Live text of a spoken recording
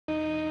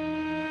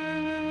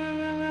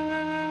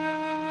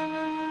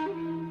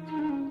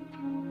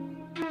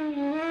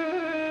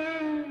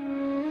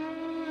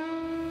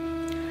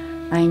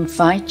I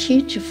invite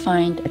you to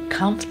find a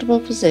comfortable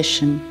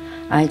position,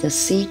 either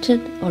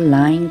seated or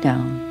lying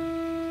down.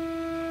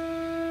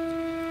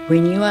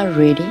 When you are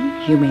ready,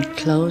 you may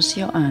close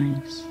your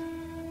eyes.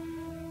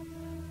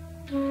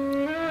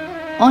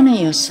 Honor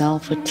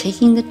yourself for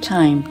taking the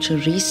time to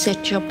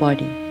reset your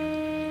body,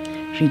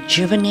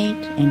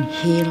 rejuvenate and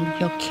heal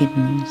your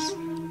kidneys.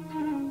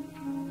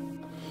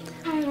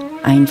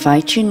 I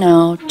invite you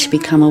now to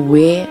become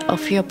aware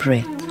of your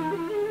breath.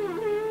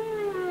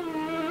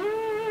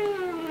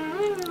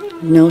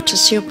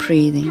 Notice your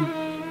breathing.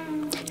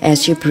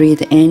 As you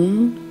breathe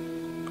in,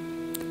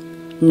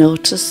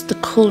 notice the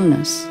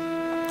coolness,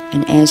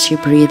 and as you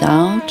breathe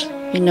out,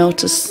 you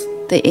notice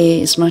the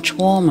air is much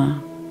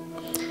warmer.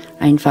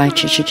 I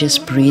invite you to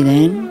just breathe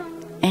in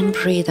and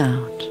breathe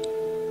out.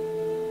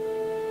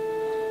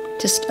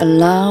 Just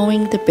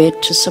allowing the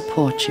bed to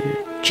support you.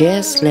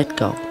 Just let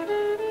go.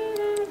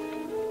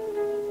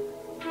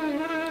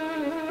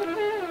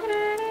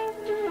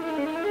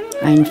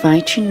 I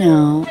invite you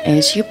now,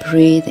 as you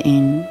breathe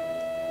in,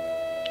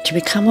 to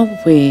become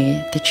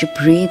aware that you're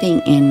breathing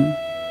in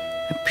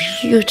a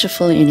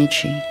beautiful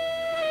energy.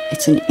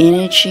 It's an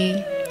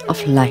energy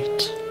of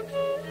light.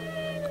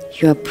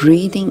 You are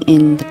breathing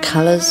in the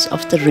colors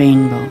of the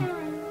rainbow.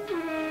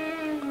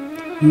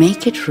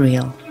 Make it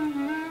real.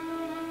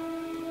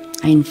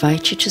 I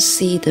invite you to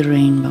see the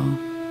rainbow.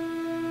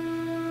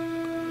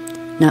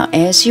 Now,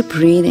 as you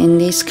breathe in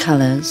these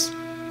colors,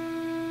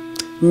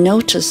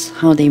 notice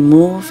how they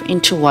move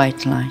into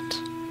white light.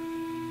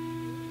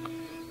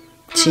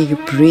 So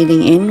you're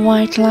breathing in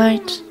white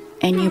light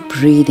and you're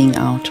breathing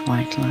out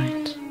white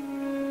light.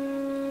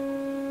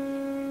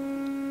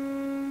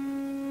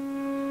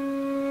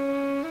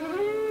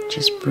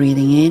 Just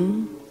breathing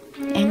in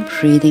and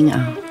breathing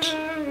out.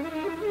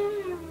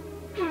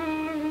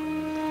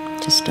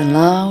 Just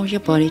allow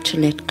your body to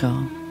let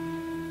go.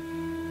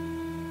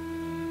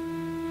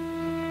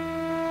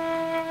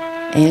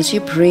 As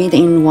you breathe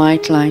in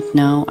white light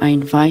now, I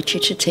invite you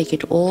to take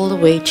it all the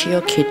way to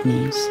your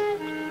kidneys.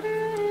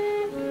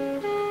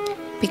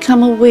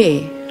 Become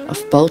aware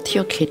of both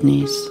your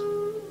kidneys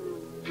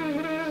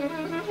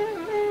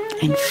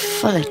and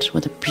fill it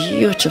with a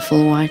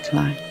beautiful white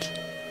light.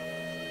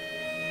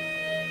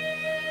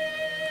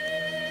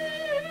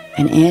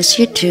 And as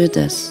you do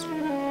this,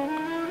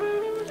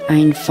 I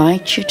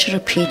invite you to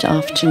repeat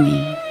after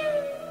me.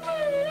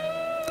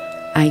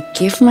 I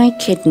give my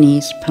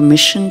kidneys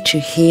permission to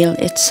heal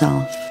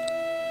itself.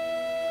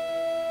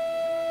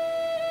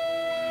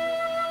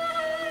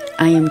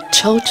 I am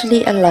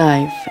totally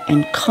alive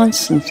and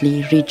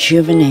constantly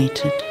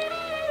rejuvenated.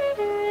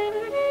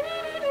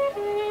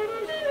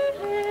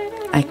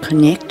 I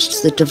connect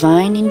to the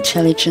divine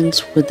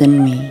intelligence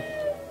within me.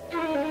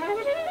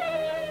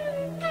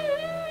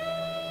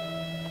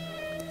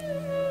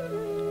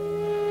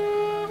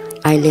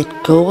 I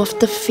let go of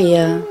the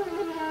fear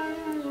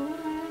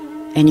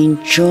and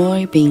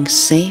enjoy being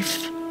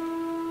safe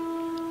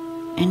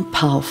and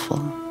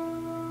powerful.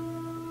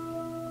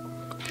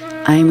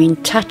 I am in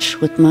touch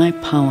with my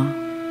power.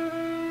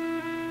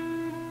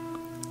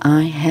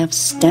 I have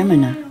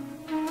stamina.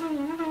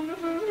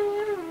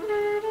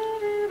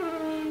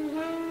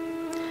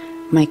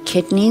 My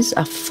kidneys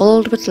are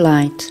filled with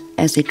light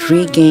as it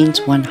regains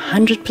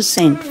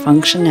 100%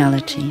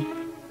 functionality.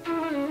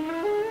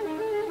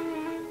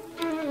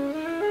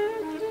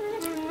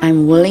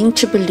 I'm willing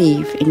to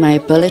believe in my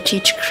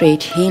ability to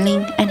create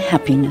healing and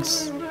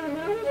happiness.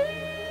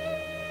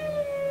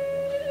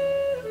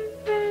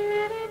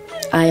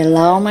 I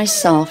allow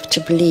myself to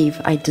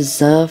believe I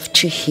deserve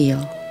to heal.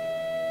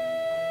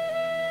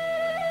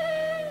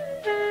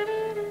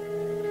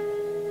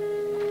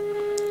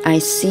 I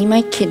see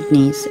my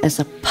kidneys as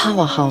a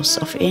powerhouse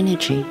of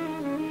energy.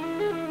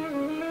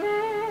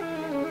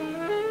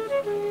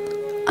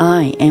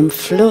 I am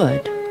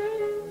fluid.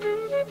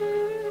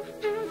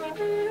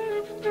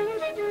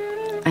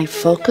 I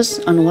focus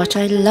on what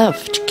I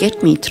love to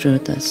get me through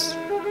this.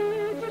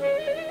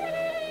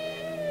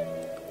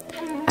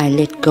 I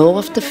let go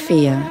of the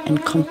fear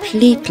and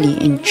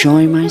completely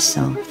enjoy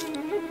myself.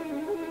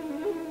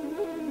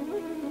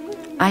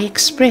 I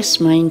express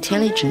my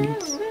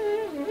intelligence.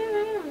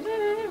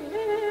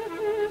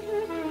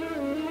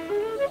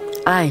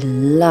 I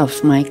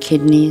love my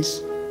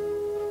kidneys.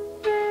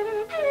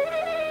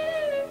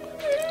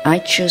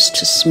 I choose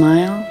to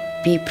smile,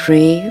 be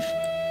brave,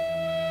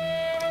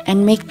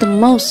 and make the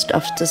most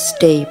of this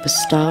day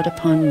bestowed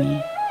upon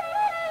me.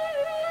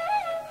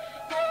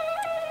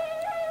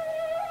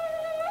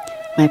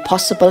 My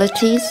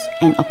possibilities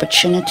and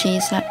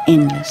opportunities are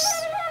endless.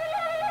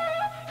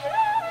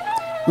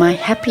 My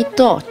happy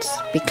thoughts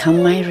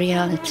become my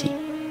reality.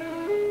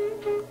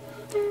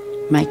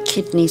 My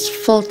kidneys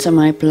filter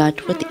my blood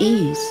with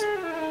ease.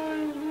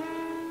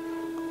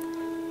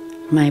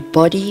 My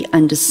body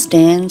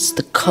understands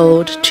the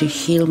code to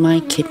heal my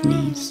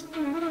kidneys.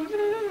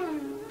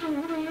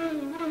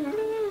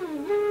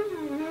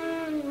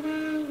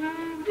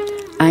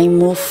 I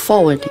move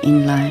forward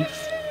in life.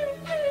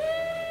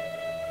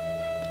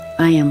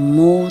 I am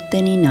more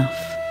than enough.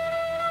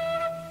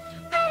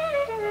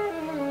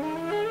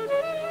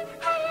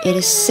 It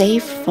is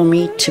safe for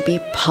me to be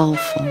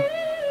powerful.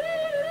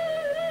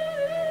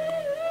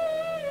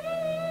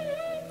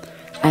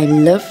 I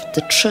live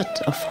the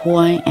truth of who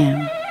I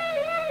am.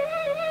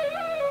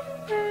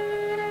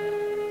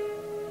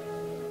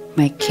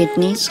 My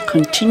kidneys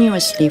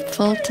continuously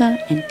filter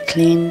and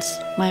cleanse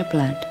my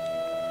blood.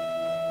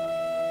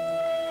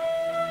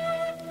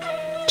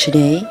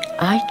 Today,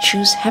 I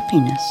choose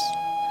happiness.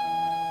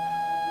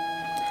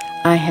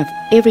 I have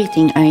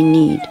everything I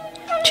need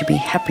to be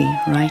happy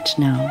right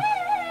now.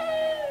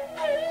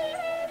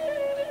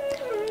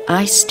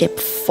 I step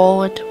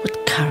forward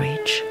with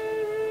courage.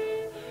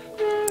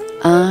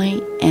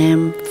 I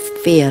am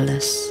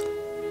fearless.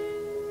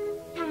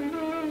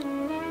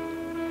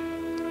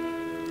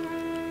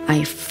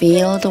 I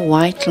feel the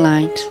white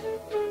light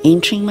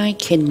entering my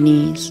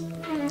kidneys,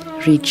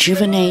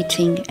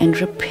 rejuvenating and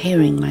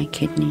repairing my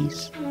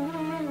kidneys.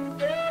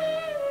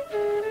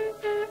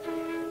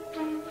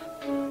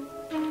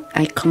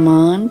 I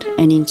command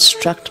and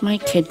instruct my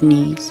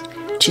kidneys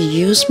to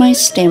use my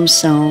stem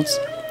cells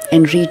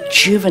and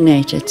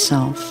rejuvenate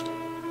itself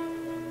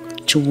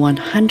to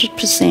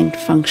 100%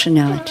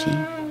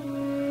 functionality.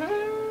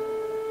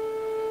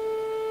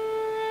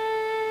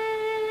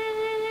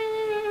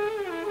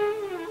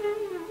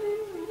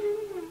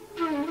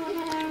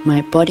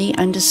 My body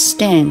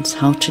understands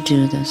how to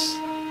do this.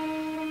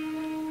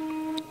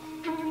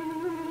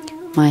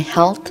 My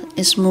health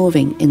is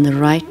moving in the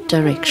right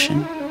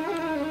direction.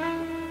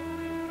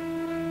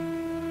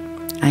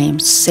 I am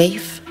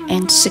safe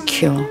and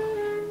secure.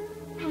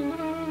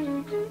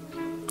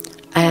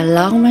 I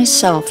allow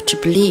myself to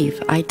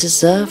believe I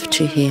deserve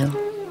to heal.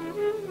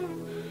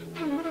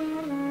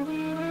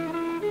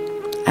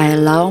 I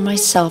allow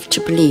myself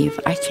to believe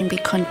I can be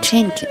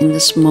content in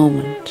this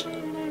moment.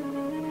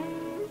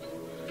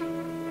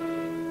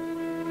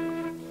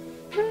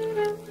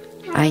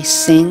 I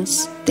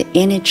sense the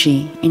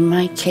energy in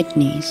my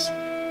kidneys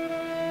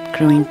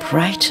growing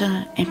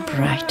brighter and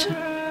brighter.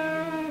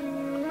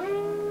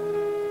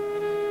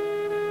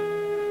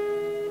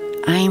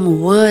 I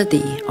am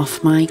worthy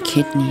of my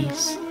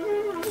kidneys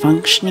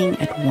functioning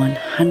at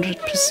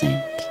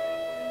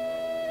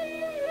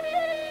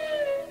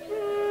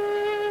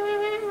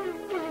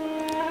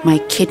 100%. My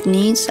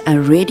kidneys are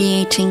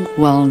radiating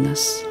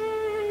wellness.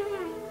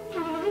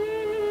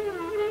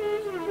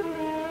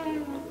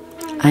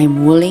 I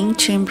am willing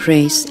to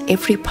embrace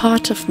every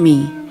part of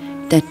me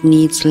that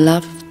needs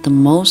love the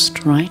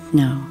most right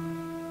now.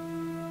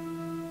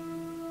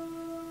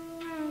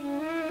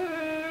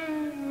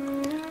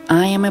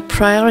 I am a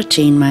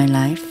priority in my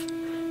life.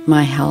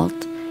 My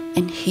health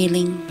and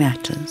healing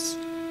matters.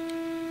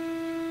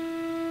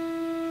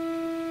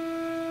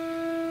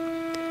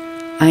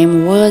 I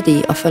am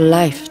worthy of a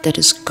life that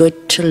is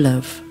good to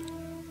live.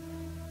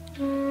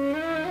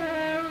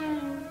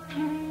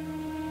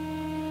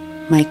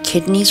 My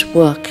kidneys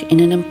work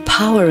in an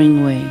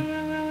empowering way.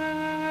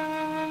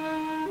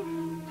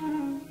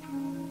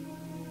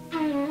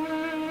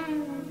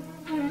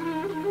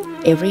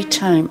 Every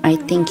time I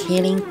think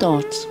healing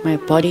thoughts, my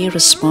body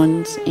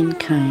responds in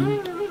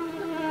kind.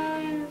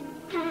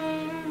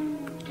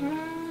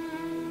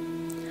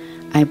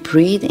 I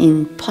breathe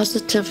in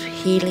positive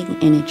healing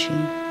energy.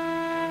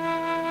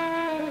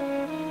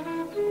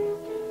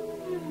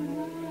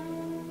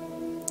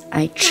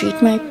 I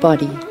treat my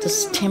body,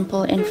 this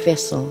temple and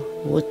vessel,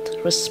 with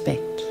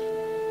respect.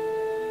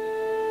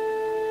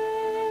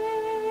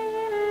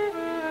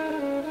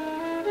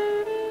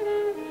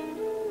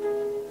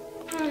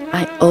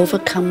 I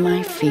overcome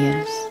my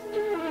fears.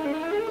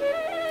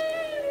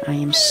 I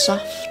am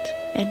soft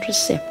and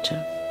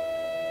receptive.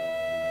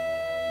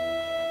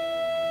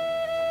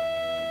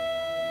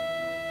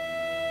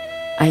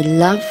 I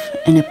love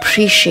and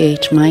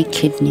appreciate my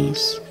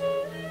kidneys.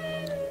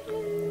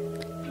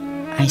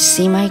 I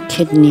see my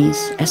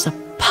kidneys as a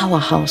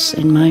powerhouse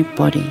in my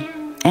body,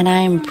 and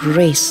I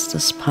embrace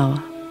this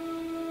power.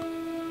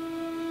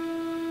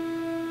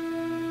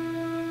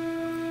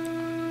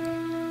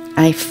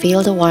 I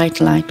feel the white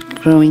light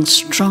growing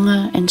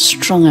stronger and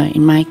stronger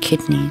in my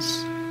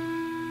kidneys.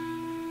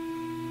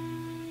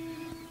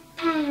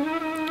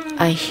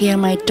 I hear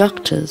my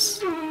doctors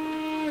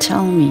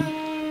tell me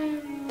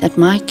that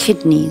my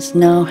kidneys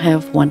now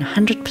have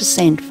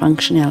 100%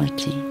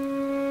 functionality.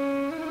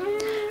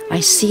 I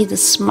see the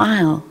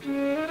smile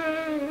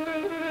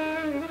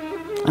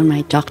on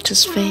my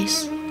doctor's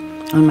face,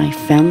 on my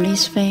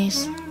family's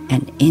face,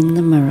 and in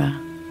the mirror.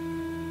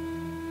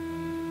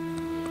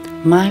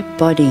 My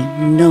body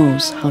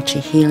knows how to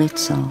heal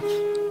itself.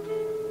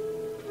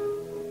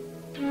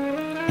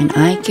 And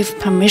I give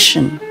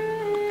permission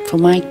for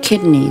my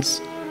kidneys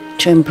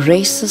to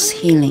embrace this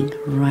healing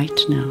right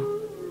now.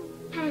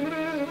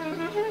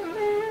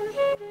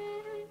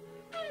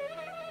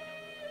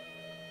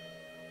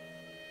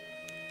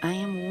 I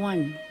am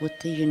one with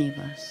the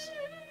universe.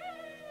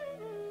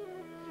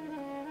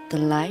 The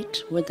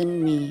light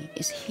within me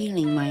is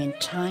healing my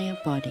entire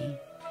body.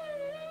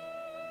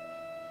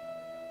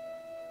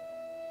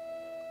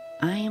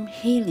 I am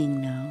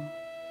healing now.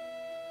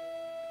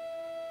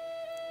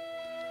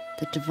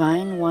 The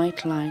divine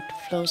white light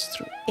flows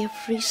through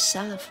every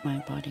cell of my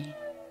body.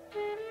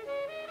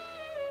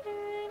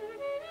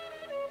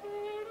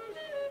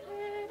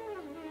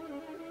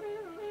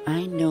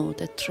 I know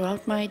that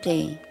throughout my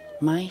day,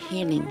 my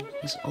healing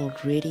is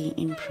already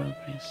in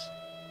progress.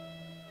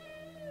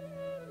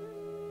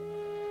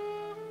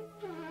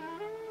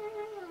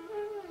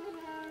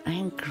 I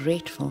am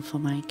grateful for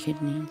my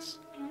kidneys.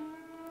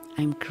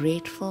 I am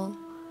grateful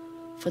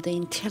for the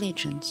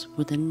intelligence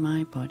within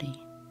my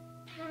body.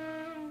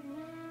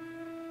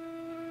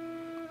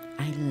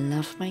 I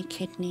love my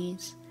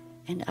kidneys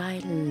and I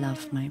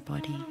love my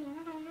body.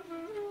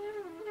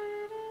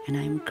 And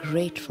I am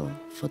grateful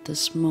for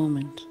this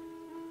moment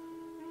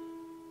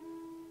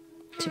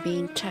to be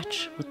in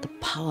touch with the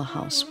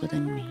powerhouse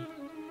within me.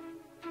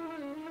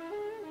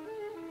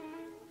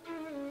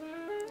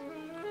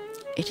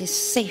 It is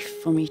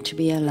safe for me to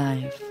be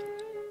alive.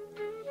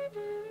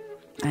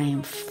 I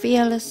am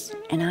fearless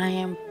and I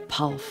am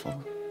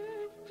powerful.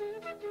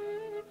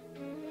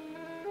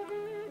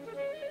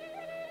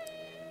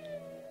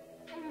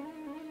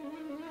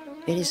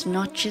 It is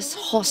not just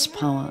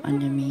horsepower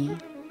under me,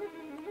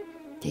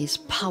 there is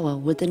power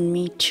within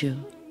me too.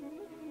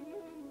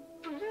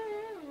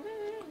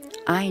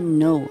 I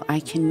know I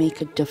can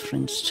make a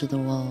difference to the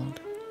world.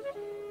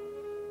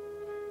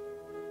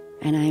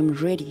 And I am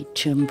ready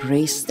to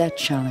embrace that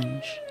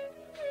challenge.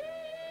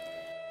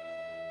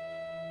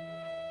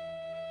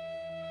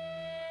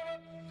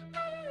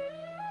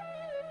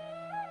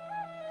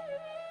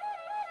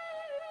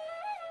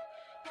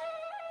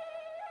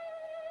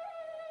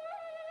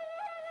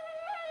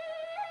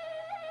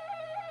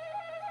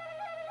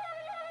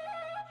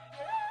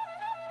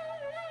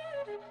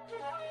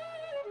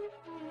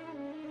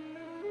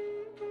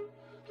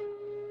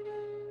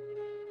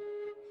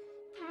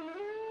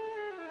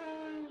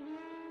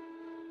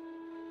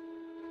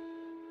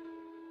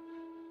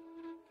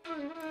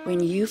 When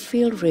you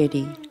feel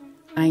ready,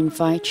 I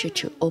invite you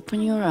to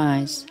open your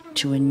eyes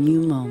to a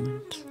new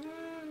moment.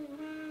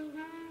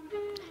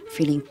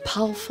 Feeling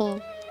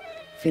powerful,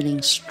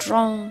 feeling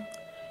strong,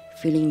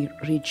 feeling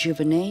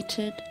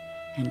rejuvenated,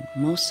 and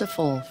most of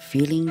all,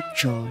 feeling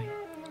joy.